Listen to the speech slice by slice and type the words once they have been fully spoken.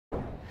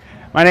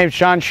My name is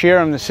John Shear.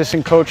 I'm the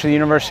assistant coach of the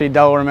University of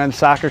Delaware men's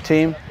soccer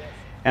team,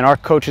 and our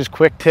coach's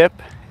quick tip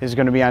is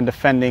going to be on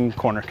defending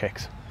corner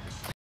kicks.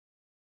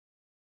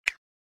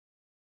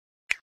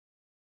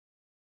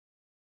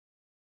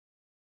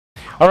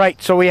 All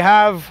right, so we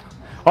have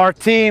our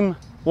team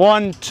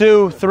 1,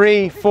 2,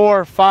 3,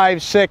 4,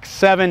 5, 6,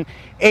 7,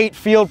 8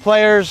 field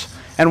players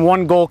and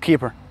 1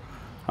 goalkeeper.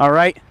 All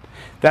right,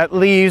 that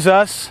leaves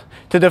us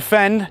to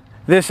defend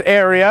this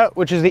area,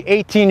 which is the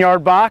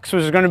 18-yard box,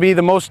 which is going to be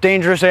the most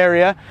dangerous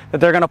area that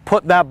they're going to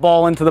put that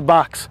ball into the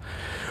box.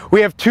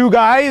 We have 2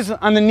 guys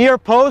on the near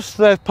post,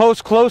 the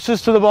post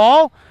closest to the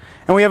ball,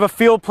 and we have a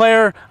field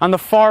player on the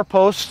far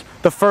post,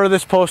 the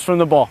furthest post from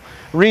the ball.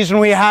 The reason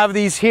we have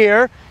these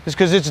here is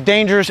because it's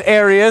dangerous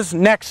areas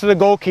next to the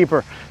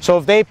goalkeeper. So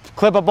if they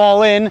clip a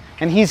ball in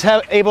and he's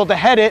able to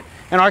head it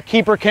and our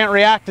keeper can't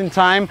react in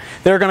time,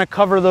 they're going to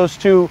cover those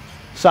 2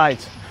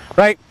 sides,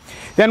 right?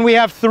 Then we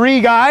have 3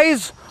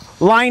 guys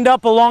lined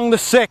up along the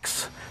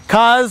 6.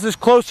 Kaz is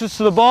closest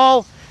to the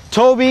ball.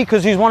 Toby,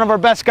 because he's one of our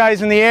best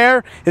guys in the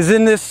air, is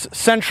in this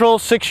central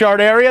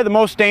 6-yard area, the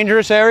most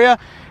dangerous area.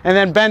 And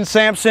then Ben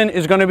Sampson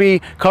is going to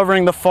be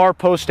covering the far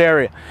post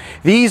area.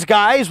 These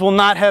guys will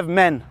not have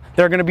men.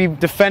 They're going to be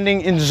defending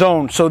in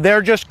zone. So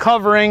they're just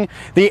covering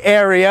the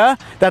area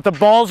that the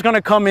ball's going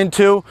to come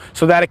into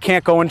so that it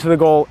can't go into the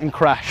goal and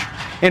crash.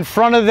 In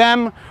front of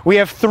them, we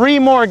have 3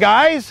 more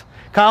guys.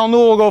 Kyle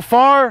Newell will go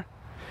far.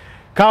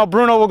 Kyle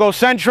Bruno will go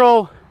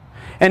central,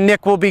 and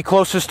Nick will be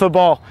closest to the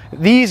ball.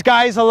 These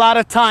guys a lot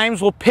of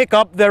times will pick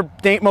up their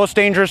most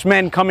dangerous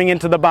men coming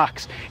into the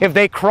box. If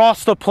they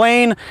cross the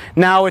plane,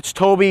 now it's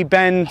Toby,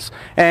 Ben's,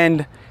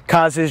 and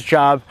Kaz's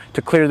job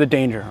to clear the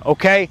danger,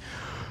 okay?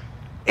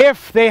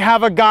 If they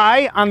have a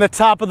guy on the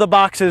top of the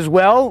box as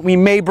well, we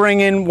may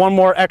bring in 1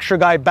 more extra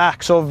guy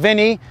back. So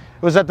Vinny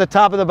was at the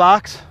top of the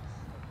box,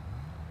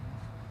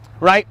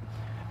 right?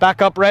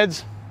 Back up,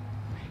 Reds.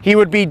 He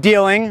would be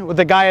dealing with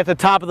the guy at the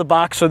top of the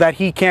box so that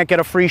he can't get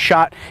a free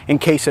shot in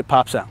case it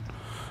pops out.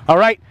 All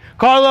right,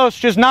 Carlos,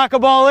 just knock a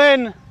ball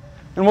in,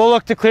 and we'll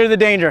look to clear the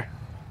danger.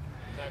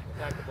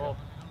 Attack the ball.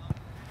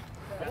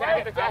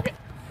 Attack it.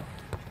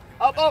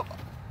 Up, up.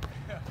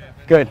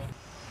 Good.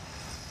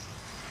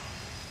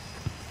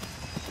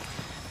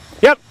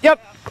 Yep,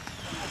 yep.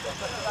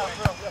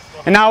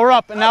 And now we're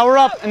up, and now we're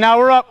up, and now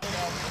we're up.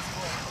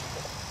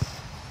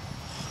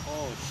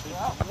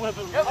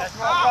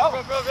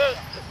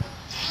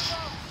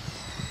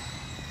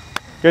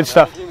 Good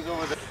stuff.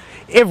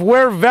 If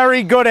we're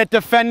very good at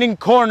defending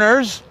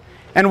corners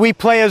and we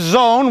play a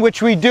zone,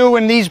 which we do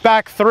in these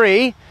back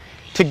 3,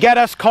 to get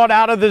us caught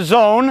out of the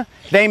zone,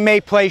 they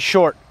may play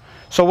short.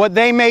 So what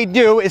they may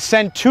do is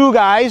send 2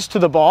 guys to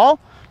the ball.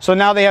 So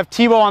now they have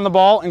Tebow on the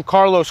ball and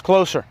Carlos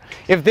closer.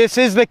 If this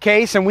is the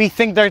case and we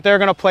think that they're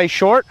going to play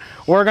short,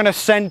 we're going to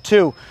send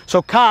 2.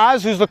 So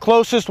Kaz, who's the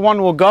closest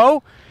one, will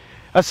go.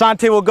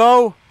 Asante will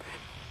go.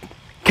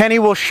 Kenny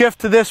will shift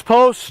to this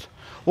post.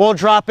 We'll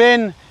drop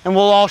in and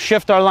we'll all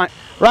shift our line.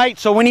 Right,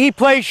 so when he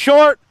plays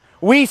short,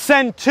 we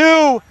send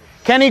 2.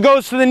 Kenny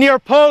goes to the near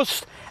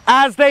post.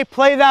 As they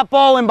play that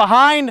ball in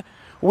behind,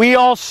 we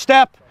all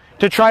step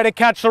to try to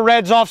catch the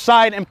Reds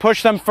offside and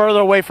push them further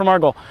away from our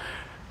goal.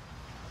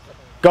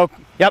 Go,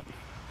 yep.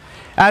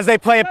 As they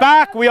play it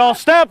back, we all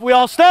step,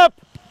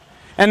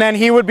 and then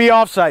he would be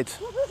offsides.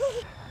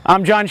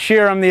 I'm John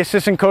Shear. I'm the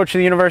assistant coach of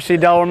the University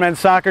of Delaware men's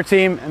soccer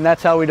team, and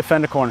that's how we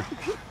defend a corner.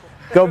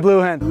 Go Blue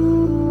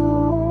Hen.